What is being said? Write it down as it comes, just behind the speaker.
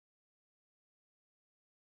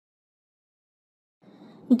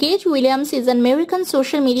Gage Williams is an American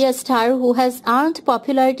social media star who has earned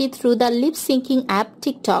popularity through the lip-syncing app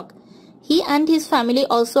TikTok. He and his family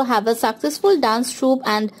also have a successful dance troupe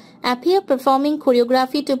and appear performing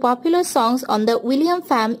choreography to popular songs on the William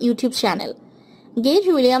Fam YouTube channel. Gage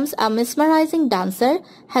Williams, a mesmerizing dancer,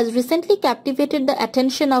 has recently captivated the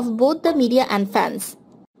attention of both the media and fans.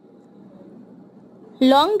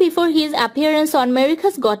 Long before his appearance on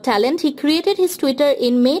America's Got Talent, he created his Twitter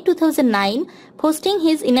in May 2009, posting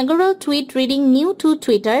his inaugural tweet reading new to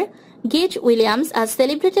Twitter. Gage Williams, a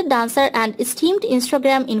celebrated dancer and esteemed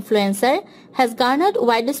Instagram influencer, has garnered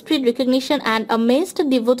widespread recognition and amassed a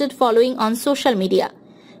devoted following on social media.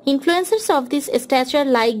 Influencers of this stature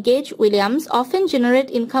like Gage Williams often generate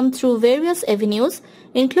income through various avenues,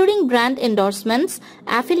 including brand endorsements,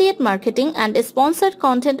 affiliate marketing, and sponsored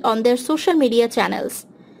content on their social media channels.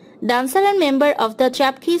 Dancer and member of the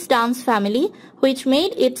Chapkies dance family, which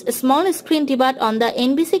made its small screen debut on the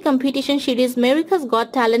NBC competition series America's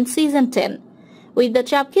Got Talent Season 10. With the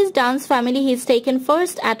Chapkies dance family, he is taken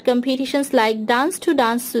first at competitions like Dance to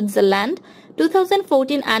Dance Switzerland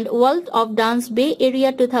 2014 and World of Dance Bay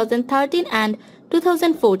Area 2013 and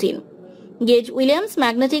 2014. Gage Williams'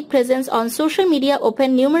 magnetic presence on social media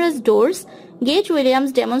opened numerous doors. Gage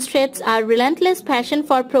Williams demonstrates a relentless passion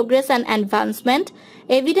for progress and advancement,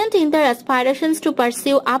 evident in their aspirations to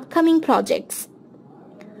pursue upcoming projects.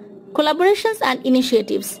 Collaborations and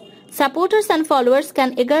initiatives. Supporters and followers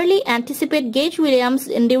can eagerly anticipate Gage Williams'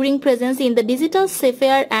 enduring presence in the digital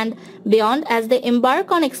sphere and beyond as they embark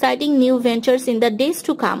on exciting new ventures in the days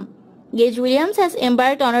to come. Gage Williams has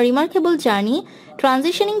embarked on a remarkable journey,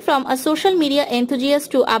 transitioning from a social media enthusiast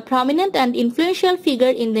to a prominent and influential figure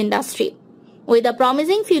in the industry. With a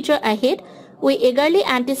promising future ahead, we eagerly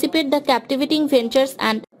anticipate the captivating ventures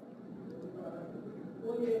and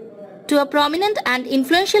to a prominent and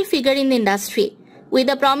influential figure in the industry. With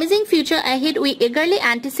a promising future ahead, we eagerly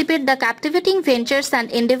anticipate the captivating ventures and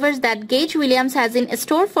endeavors that Gage Williams has in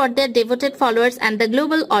store for their devoted followers and the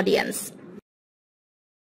global audience.